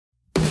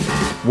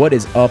What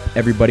is up,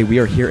 everybody? We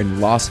are here in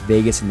Las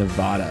Vegas,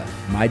 Nevada.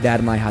 My dad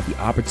and I had the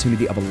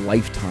opportunity of a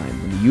lifetime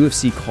when the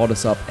UFC called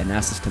us up and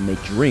asked us to make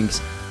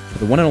drinks for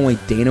the one and only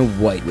Dana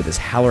White with his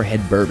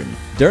Hallerhead bourbon.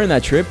 During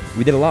that trip,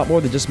 we did a lot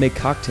more than just make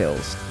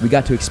cocktails. We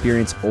got to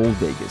experience Old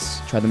Vegas,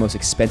 try the most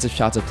expensive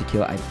shots of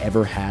tequila I've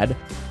ever had,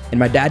 and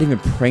my dad even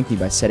pranked me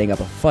by setting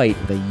up a fight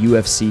with a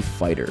UFC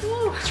fighter.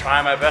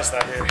 Trying my best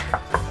out here.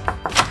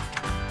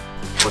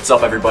 What's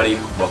up, everybody?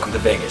 Welcome to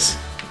Vegas.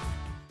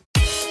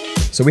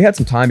 So we had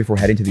some time before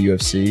heading to the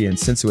UFC, and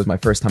since it was my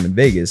first time in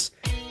Vegas,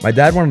 my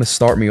dad wanted to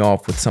start me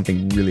off with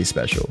something really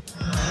special.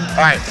 All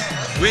right,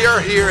 we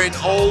are here in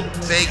Old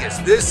Vegas.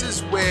 This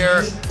is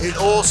where it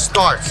all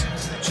starts.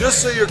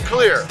 Just so you're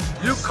clear,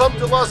 you come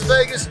to Las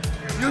Vegas,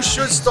 you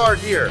should start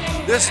here.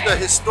 This is the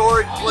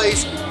historic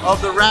place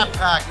of the Rat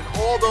Pack and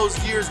all those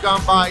years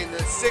gone by in the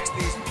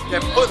 60s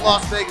that put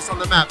Las Vegas on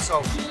the map.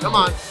 So come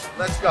on,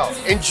 let's go.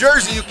 In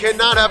Jersey, you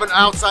cannot have an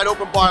outside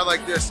open bar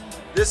like this.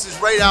 This is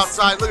right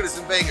outside. Look at this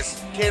in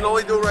Vegas. Can't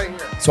only do it right here.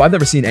 So I've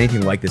never seen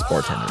anything like this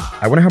bartender.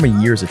 I wonder how many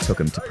years it took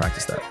him to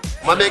practice that.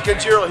 My man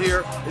Kenjiro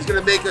here is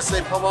gonna make us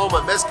a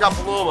Paloma, Mezcal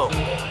Paloma.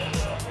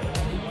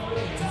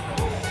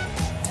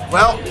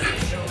 Well,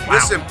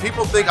 listen,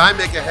 people think I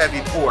make a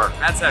heavy pour.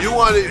 That's heavy. You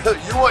want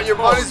your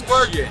money's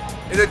worth?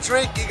 In a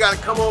drink, you gotta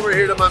come over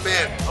here to my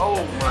man.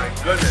 Oh my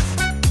goodness.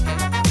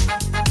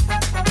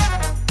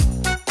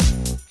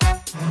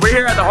 We're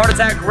here at the Heart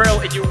Attack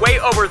Grill. If you weigh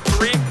over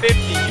 350,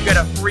 you get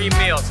a free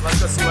meal. So let's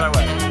go see what I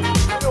weigh.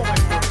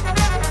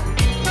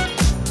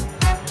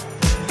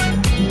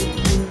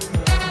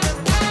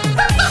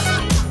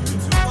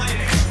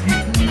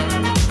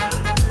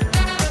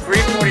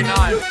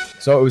 349.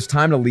 So it was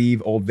time to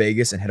leave Old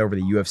Vegas and head over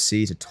to the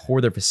UFC to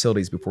tour their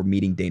facilities before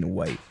meeting Dana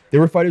White.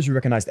 There were fighters we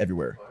recognized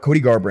everywhere.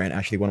 Cody Garbrandt,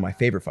 actually one of my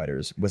favorite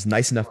fighters, was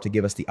nice enough to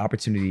give us the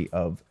opportunity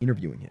of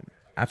interviewing him.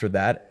 After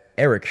that,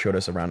 Eric showed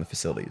us around the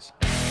facilities.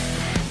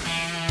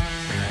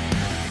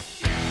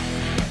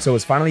 So it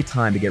was finally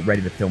time to get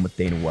ready to film with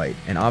Dana White,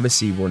 and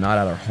obviously we're not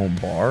at our home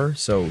bar,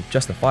 so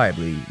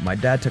justifiably, my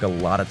dad took a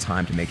lot of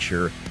time to make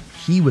sure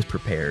he was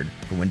prepared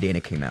for when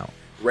Dana came out.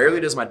 Rarely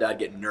does my dad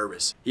get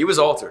nervous. He was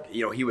altered.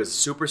 You know, he was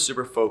super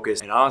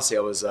focused, and honestly,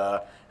 I was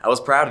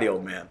proud of the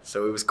old man.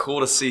 So it was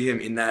cool to see him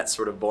in that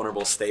sort of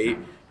vulnerable state,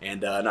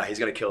 and no, he's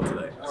gonna kill it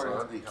today.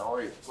 So, Andy, how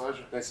are you?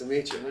 Pleasure. Nice to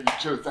meet you. You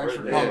too. Thanks for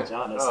coming. Yeah,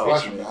 John, nice to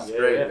Pleasure, meet you. man. Yeah,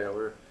 Great, yeah. man.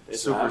 We're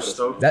Thanks for super having us.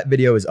 stoked. That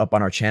video is up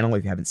on our channel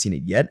if you haven't seen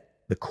it yet.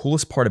 The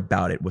coolest part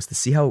about it was to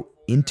see how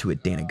into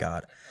it Dana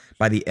got.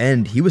 By the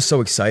end, he was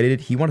so excited,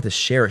 he wanted to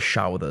share a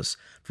shot with us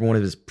from one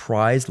of his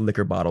prized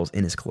liquor bottles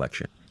in his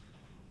collection.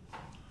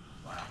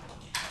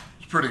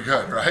 It's pretty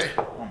good, right?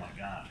 Oh my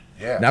God.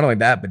 Yeah. Not only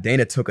that, but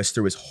Dana took us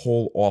through his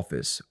whole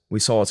office. We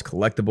saw his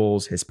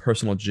collectibles, his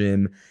personal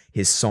gym,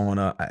 his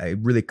sauna. I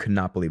really could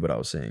not believe what I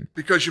was seeing.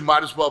 Because you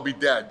might as well be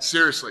dead.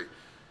 Seriously.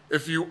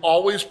 If you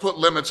always put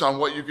limits on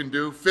what you can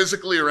do,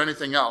 physically or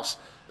anything else,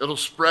 it'll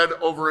spread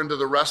over into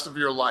the rest of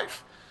your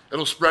life.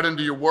 It'll spread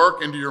into your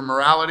work, into your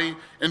morality,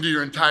 into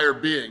your entire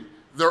being.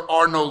 There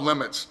are no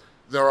limits.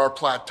 There are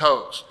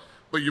plateaus.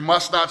 But you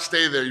must not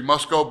stay there. You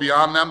must go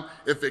beyond them.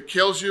 If it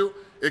kills you,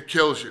 it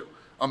kills you.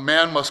 A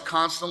man must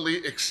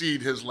constantly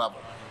exceed his level.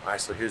 All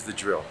right, so here's the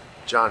drill.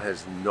 John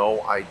has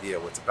no idea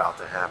what's about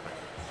to happen,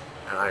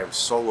 and I am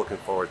so looking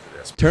forward to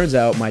this. Turns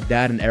out my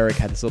dad and Eric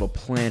had this little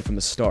plan from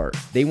the start.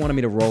 They wanted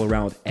me to roll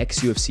around with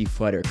ex-UFC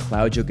fighter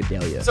Claudio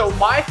Gadelha. So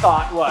my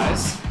thought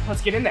was,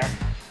 let's get in there.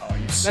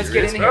 Let's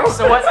get in here.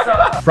 So what's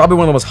the... Probably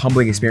one of the most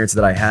humbling experiences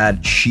that I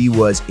had. She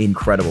was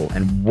incredible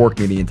and worked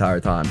me the entire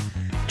time.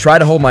 Tried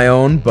to hold my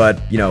own, but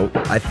you know,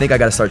 I think I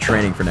got to start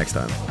training for next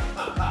time.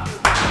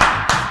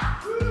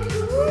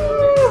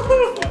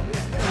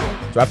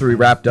 So after we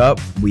wrapped up,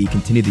 we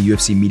continued the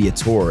UFC media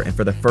tour, and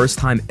for the first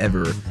time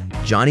ever,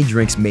 Johnny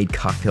Drinks made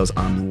cocktails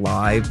on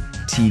live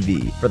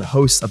TV for the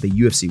hosts of the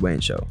UFC weigh-in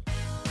show.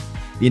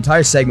 The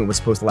entire segment was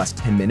supposed to last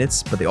 10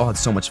 minutes, but they all had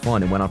so much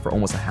fun and went on for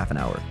almost a half an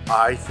hour.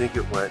 I think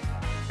it went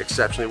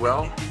exceptionally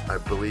well. I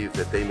believe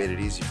that they made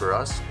it easy for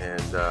us,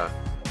 and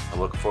I'm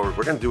looking forward.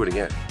 We're going to do it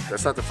again.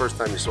 That's not the first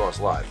time you saw us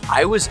live.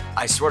 I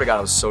swear to God,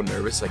 I was so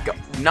nervous. Like,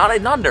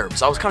 not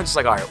nervous. I was kind of just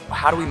like, all right,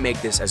 how do we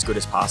make this as good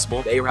as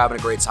possible? They were having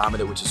a great time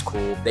with it, which is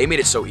cool. They made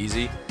it so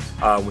easy,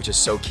 which is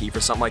so key for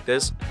something like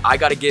this. I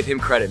got to give him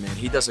credit, man.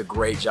 He does a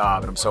great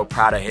job, and I'm so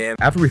proud of him.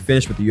 After we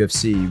finished with the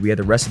UFC, we had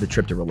the rest of the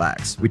trip to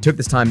relax. We took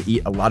this time to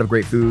eat a lot of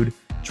great food,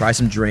 try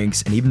some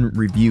drinks, and even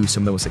review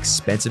some of the most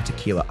expensive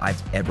tequila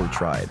I've ever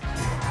tried.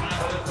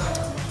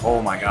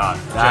 Oh my God,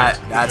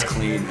 that's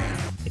clean, man.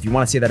 If you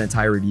want to see that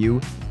entire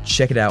review,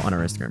 check it out on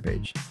our Instagram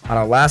page. On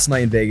our last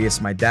night in Vegas,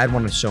 my dad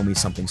wanted to show me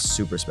something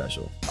super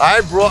special.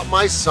 I brought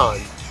my son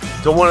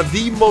to one of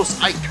the most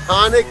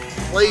iconic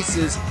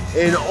places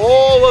in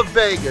all of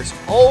Vegas,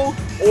 old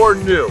or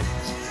new.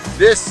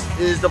 This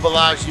is the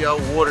Bellagio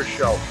Water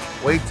Show.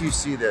 Wait till you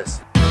see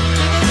this.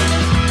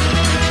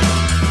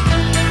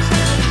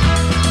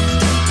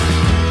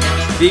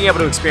 Being able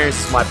to experience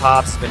this with my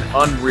pops has been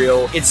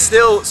unreal. It's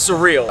still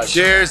surreal.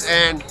 Cheers,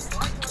 and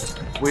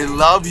we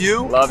love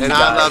you. Love you and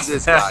guys. I love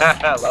this guy.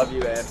 I love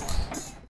you, man.